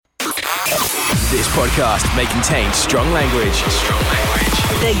This podcast may contain strong language.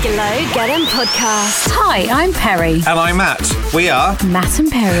 The Glow Getting Podcast. Hi, I'm Perry. And I'm Matt. We are Matt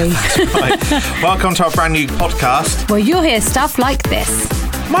and Perry. Right. Welcome to our brand new podcast. Well, you'll hear stuff like this.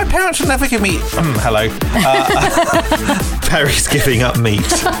 My parents would never give me... hello. Perry's giving up meat.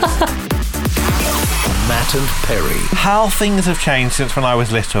 Matt and Perry. How things have changed since when I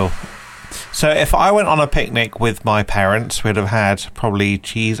was little. So if I went on a picnic with my parents, we'd have had probably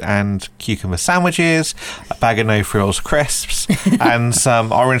cheese and cucumber sandwiches, a bag of No Frills crisps, and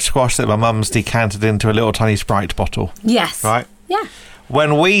some orange squash that my mum's decanted into a little tiny Sprite bottle. Yes. Right? Yeah.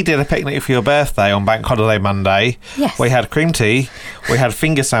 When we did a picnic for your birthday on Bank Holiday Monday, Yes. we had cream tea, we had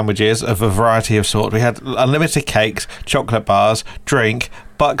finger sandwiches of a variety of sort, we had unlimited cakes, chocolate bars, drink,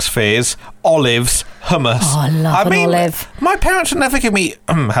 Bucks Fizz, olives, hummus. Oh, I love an olive. My parents would never give me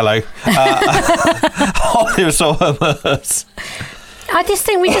olives or hummus. I just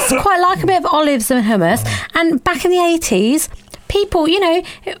think we just quite like a bit of olives and hummus. And back in the 80s, people,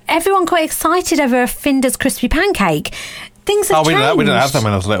 everyone got excited over a Finder's crispy pancake. Things have changed. We didn't have them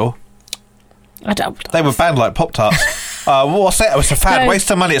when I was little. They were banned like Pop-Tarts. What's it? It's a fad. No. Waste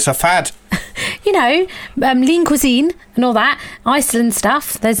of money. It's a fad. Lean cuisine and all that, Iceland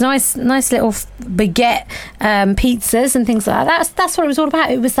stuff. There's nice little baguette pizzas and things like that. That's what it was all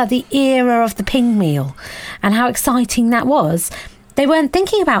about. It was like the era of the ping meal and how exciting that was. They weren't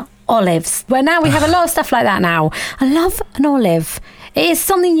thinking about olives. Well, now we have a lot of stuff like that now. I love an olive. It is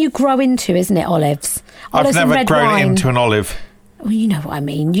something you grow into, isn't it, olives? I've never grown into an olive. Well, you know what I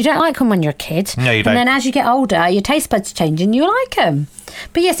mean. You don't like them when you're a kid. No, you don't. And then as you get older, your taste buds change and you like them.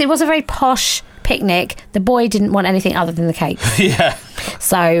 But yes, it was a very posh picnic. The boy didn't want anything other than the cake. Yeah.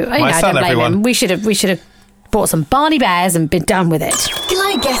 So, I don't blame him. We should have bought some Barney Bears and been done with it.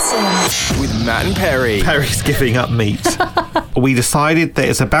 Glow Getting. With Matt and Perry. Perry's giving up meat. We decided that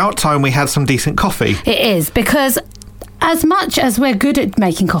it's about time we had some decent coffee. It is, because as much as we're good at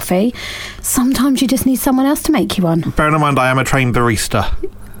making coffee, sometimes you just need someone else to make you one. Bearing in mind, I am a trained barista.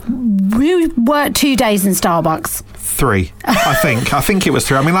 We worked 2 days in Starbucks. 3, I think. I think it was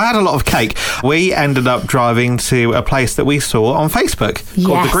 3. I mean, I had a lot of cake. We ended up driving to a place that we saw on Facebook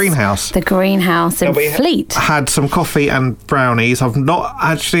called The Greenhouse. The Greenhouse in Fleet. Had some coffee and brownies. I'm not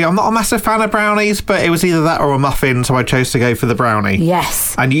a massive fan of brownies, but it was either that or a muffin, so I chose to go for the brownie.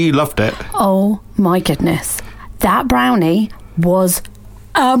 Yes. And you loved it. Oh my goodness. That brownie was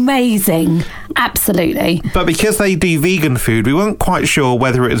amazing. Absolutely. But because they do vegan food, we weren't quite sure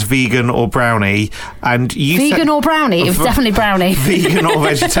whether it was vegan or brownie. And you Vegan or brownie? It was definitely brownie. Vegan or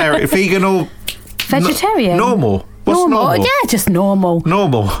vegetarian? Vegan or vegetarian? Normal. What's normal? Yeah, just normal.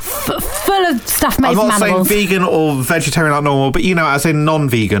 Normal. Full of stuff made from animals. I'm not saying vegan or vegetarian like normal, but as in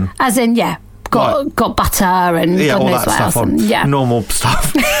non-vegan. As in, yeah. Got butter and all knows that what stuff else. on normal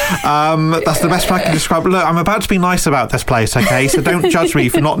stuff. That's the best way I can describe it. Look, I'm about to be nice about this place, okay? So don't judge me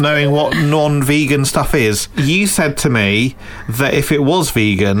for not knowing what non-vegan stuff is. You said to me that if it was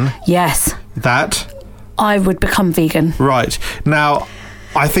vegan, yes, that I would become vegan. Right. Now,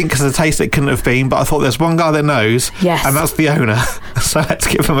 I think because of the taste it couldn't have been, but I thought there's one guy that knows, yes, and that's the owner. So let's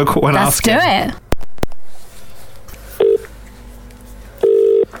give him a call and ask him. Let's do it.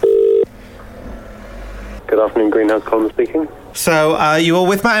 Good afternoon, Greenhouse Colin speaking. So, you are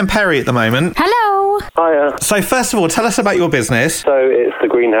with Matt and Perry at the moment. Hello. Hiya. So, first of all, tell us about your business. So, it's the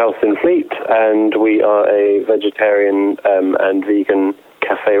Greenhouse in Fleet, and we are a vegetarian and vegan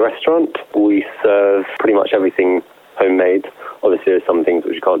cafe restaurant. We serve pretty much everything homemade. Obviously, there's some things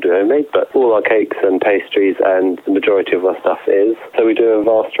which you can't do homemade, but all our cakes and pastries and the majority of our stuff is. So we do a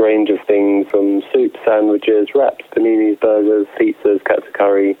vast range of things from soup, sandwiches, wraps, paninis, burgers, pizzas, katsu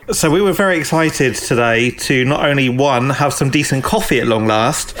curry. So we were very excited today to not only, one, have some decent coffee at long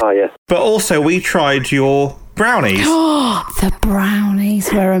last, yes, but also we tried your brownies. The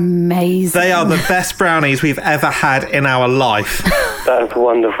brownies were amazing. They are the best brownies we've ever had in our life. That's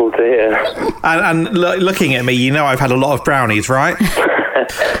wonderful to hear. And looking at me, I've had a lot of brownies, right?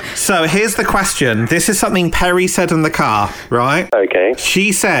 So here's the question. This is something Perry said in the car, right? Okay.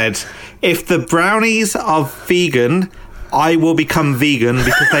 She said, if the brownies are vegan, I will become vegan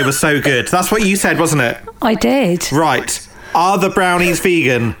because they were so good. That's what you said, wasn't it? I did. Right. Are the brownies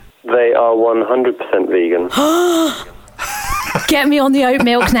vegan? They are 100% vegan. Get me on the oat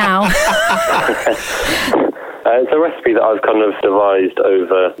milk now. It's a recipe that I've kind of devised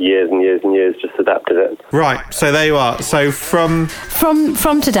over years and years and years, just adapted it. Right, so there you are. So from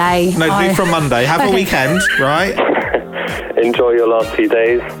today. from Monday. Have a weekend, right? Enjoy your last few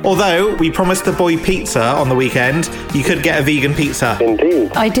days. Although we promised the boy pizza on the weekend, you could get a vegan pizza.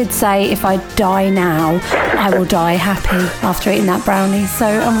 Indeed. I did say if I die now, I will die happy after eating that brownie. So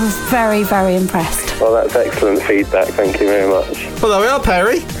I'm very, very impressed. Well, that's excellent feedback. Thank you very much. Well, there we are,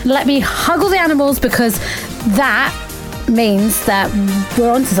 Perry. Let me hug all the animals because that means that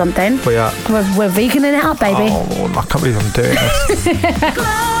we're onto something. We are. We're veganing it up, baby. Oh, I can't believe I'm doing this.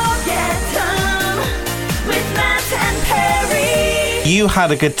 You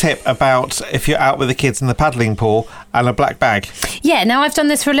had a good tip about if you're out with the kids in the paddling pool and a black bag. Yeah, now I've done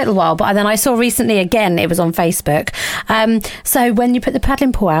this for a little while, but then I saw recently again, it was on Facebook. So when you put the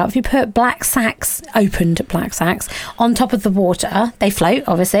paddling pool out, if you put black sacks, opened black sacks, on top of the water, they float,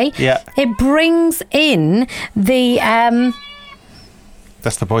 obviously. Yeah. It brings in the...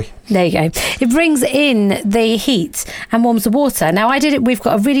 That's the boy. There you go. It brings in the heat and warms the water. Now, I did it. We've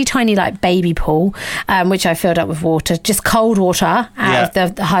got a really tiny, like, baby pool, which I filled up with water, just cold water out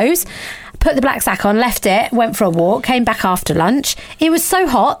of the hose. Put the black sack on, left it, went for a walk, came back after lunch. It was so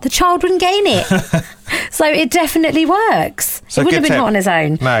hot, the child wouldn't get in it. So it definitely works. So it wouldn't have been tip. hot on his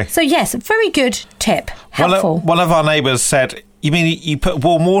own. No. So, yes, very good tip. Helpful. One of our neighbours said, you mean you put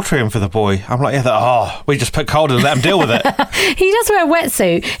warm water in for the boy? I'm like, we just put cold and let him deal with it. He does wear a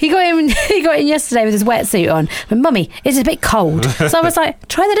wetsuit. He got in yesterday with his wetsuit on. But Mummy, it's a bit cold. So I was like,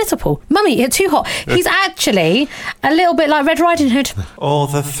 try the little pool. Mummy, it's too hot. He's actually a little bit like Red Riding Hood. All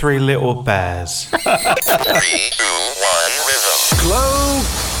the three little bears. 3, 2, 1, rhythm. Glow,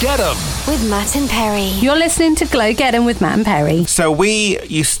 get 'em. With Matt and Perry. You're listening to Glow Get 'em with Matt and Perry. So we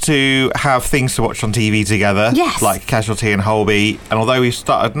used to have things to watch on TV together. Yes. Like Casualty and Holby. And although we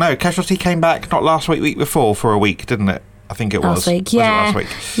started... No, Casualty came back not last week before for a week, didn't it? I think it was. Last week, Was it yeah. last week?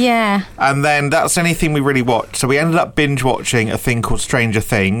 Yeah. And then that's the only thing we really watched. So we ended up binge watching a thing called Stranger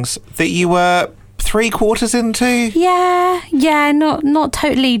Things that you were 3/4 into. Yeah, not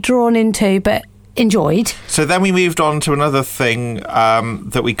totally drawn into, but enjoyed. So then we moved on to another thing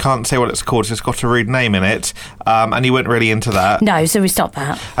that we can't say what it's called. So it's got a rude name in it. And you weren't really into that. No, so we stopped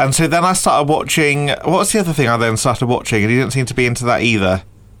that. And so then I started watching... What's the other thing I then started watching? And you didn't seem to be into that either.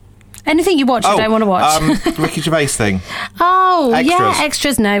 Anything you watch, I don't want to watch. Ricky Gervais thing. Oh, Extras. yeah,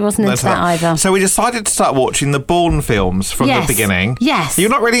 extras. No, wasn't into that either. So we decided to start watching the Bourne films from the beginning. Yes. You're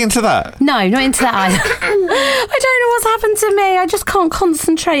not really into that? No, not into that either. I don't know what's happened to me. I just can't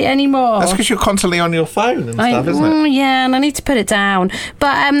concentrate anymore. That's because you're constantly on your phone and stuff, isn't it? Yeah, and I need to put it down.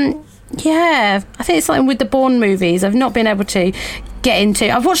 But, yeah, I think it's something with the Bourne movies. I've not been able to get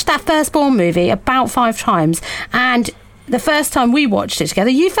into. I've watched that first Bourne movie about 5 times, and... the first time we watched it together,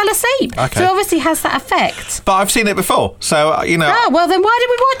 you fell asleep. Okay. So it obviously has that effect. But I've seen it before, so, Oh, well, then why did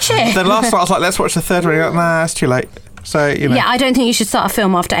we watch it? Then last night I was like, let's watch the third one. You're like, nah, it's too late. So, Yeah, I don't think you should start a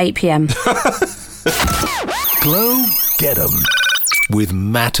film after 8 p.m. Glow, get 'em. With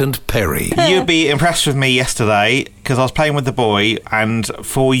Matt and Perry. You'd be impressed with me yesterday because I was playing with the boy, and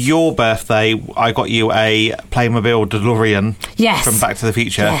for your birthday, I got you a Playmobil DeLorean Yes. from Back to the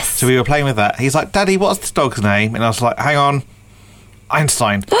Future. Yes. So we were playing with that. He's like, Daddy, what's this dog's name? And I was like, hang on,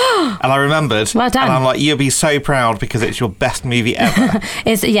 Einstein. And I remembered. Well done. And I'm like, you'll be so proud because it's your best movie ever.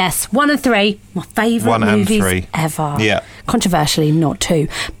 Yes, 1 and 3, my favourite 1 and movies 3. ever. Yeah. Controversially, not 2.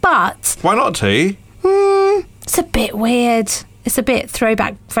 But Why not 2? it's a bit weird. It's a bit throw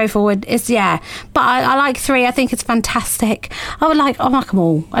forward. But I like 3. I think it's fantastic. I like them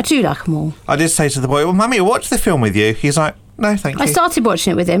all. I do like them all. I did say to the boy, well, Mummy, I'll watch the film with you. He's like, no, thank you. I started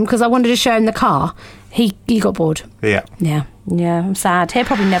watching it with him because I wanted to show him the car. He got bored. Yeah. Yeah, I'm sad. He'll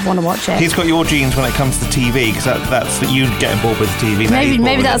probably never want to watch it. He's got your genes when it comes to TV, because that's you getting bored with TV.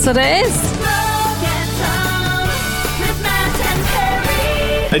 Maybe that's what it is.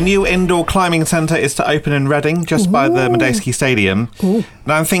 A new indoor climbing centre is to open in Reading, just by the Medeski Stadium.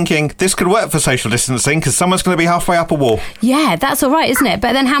 Now I'm thinking, this could work for social distancing, because someone's going to be halfway up a wall. Yeah, that's all right, isn't it?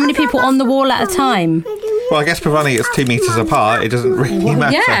 But then how many people on the wall at a time? Well, I guess providing it's 2 metres apart, it doesn't really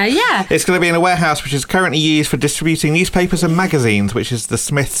matter. Yeah. It's going to be in a warehouse which is currently used for distributing newspapers and magazines, which is the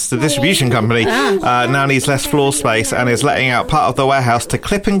Smiths, the distribution company, now needs less floor space and is letting out part of the warehouse to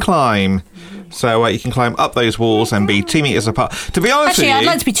clip and climb. So you can climb up those walls and be 2 metres apart. To be honest with you... I'd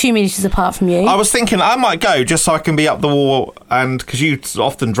like to be 2 metres apart from you. I was thinking I might go just so I can be up the wall, and because you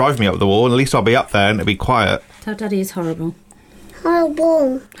often drive me up the wall, and at least I'll be up there and it'll be quiet. Tell Daddy it's horrible.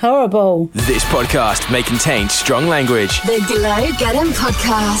 Horrible. This podcast may contain strong language. The Glow Get 'em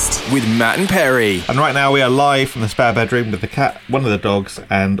podcast. With Matt and Perry. And right now we are live from the spare bedroom with the cat, one of the dogs,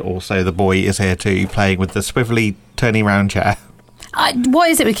 and also the boy is here too, playing with the swivelly turning round chair. What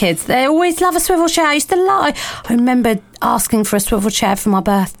is it with kids? They always love a swivel chair. I used to lie. I remember asking for a swivel chair for my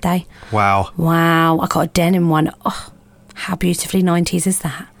birthday. Wow. I got a denim one. Oh, How beautifully 90s is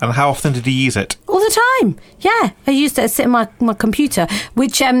that? And how often did you use it? All the time. Yeah. I used it to sit on my computer,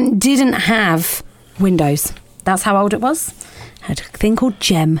 which didn't have Windows. That's how old it was. Had a thing called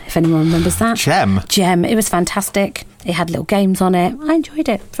Gem, if anyone remembers that. Gem? Gem. It was fantastic. It had little games on it. I enjoyed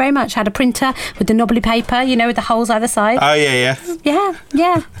it very much. Had a printer with the knobbly paper, with the holes either side. Oh, yeah.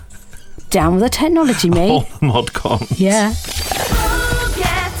 Yeah. Down with the technology, me. All the mod cons. Yeah.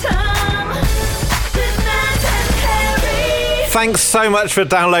 Thanks so much for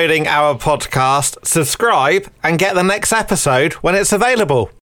downloading our podcast. Subscribe and get the next episode when it's available.